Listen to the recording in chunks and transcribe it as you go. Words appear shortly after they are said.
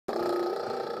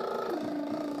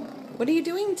What are you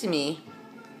doing to me?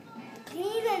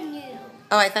 Cleaning you.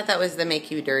 Oh, I thought that was the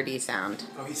make you dirty sound.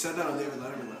 Oh, he said that on David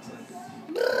Letterman last night.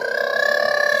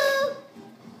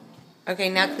 Okay,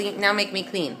 now make me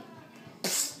clean.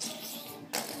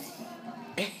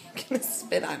 You're gonna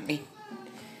spit on me.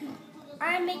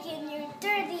 I'm making you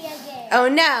dirty again. Oh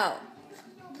no!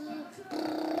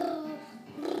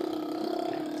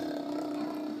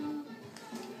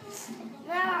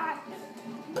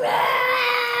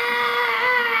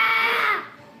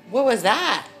 What was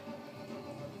that?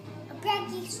 A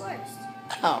Brachiosaurus.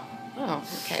 Oh,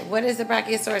 okay. What does the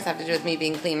Brachiosaurus have to do with me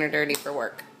being clean or dirty for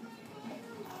work?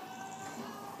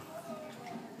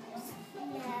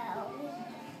 No.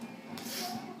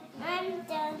 I'm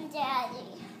done,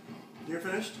 Daddy. You're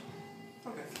finished?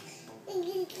 Okay.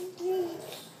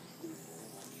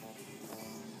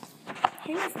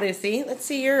 Here's Lucy. Let's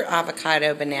see your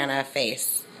avocado banana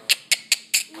face.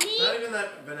 It's not even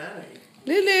that banana-y.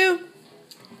 Lulu.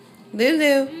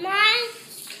 Lulu.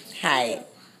 Mine's Hi.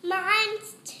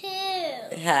 Mine's two.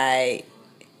 Hi.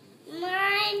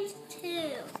 Mine's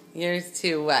two. Yours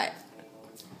too, what?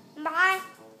 Mine.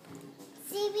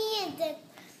 See me in the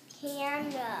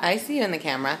camera. I see you in the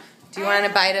camera. Do you want a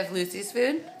bite of Lucy's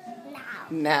food? No.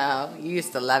 No. You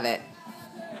used to love it.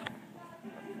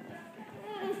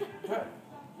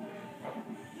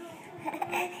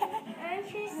 I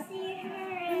should see her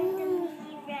in the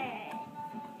mirror.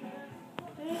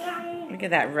 Look at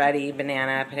that ruddy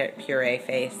banana puree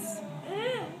face.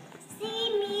 See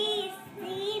me.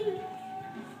 See me.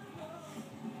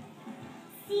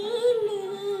 See me.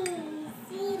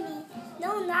 See me.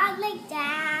 No, not like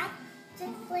that.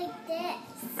 Just like this.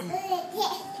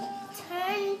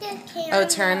 Turn the camera. Oh,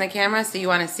 turn the camera so you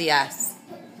want to see us.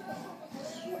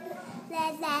 La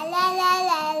la la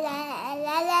la la la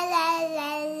la la la la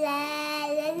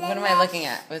la. What am I looking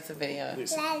at? What's the video?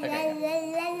 Lucy.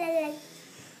 Okay.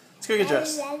 Let's go get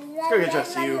dressed. Let's go get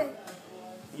dressed,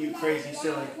 you crazy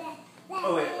silly.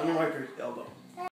 Oh wait, let me wipe your elbow.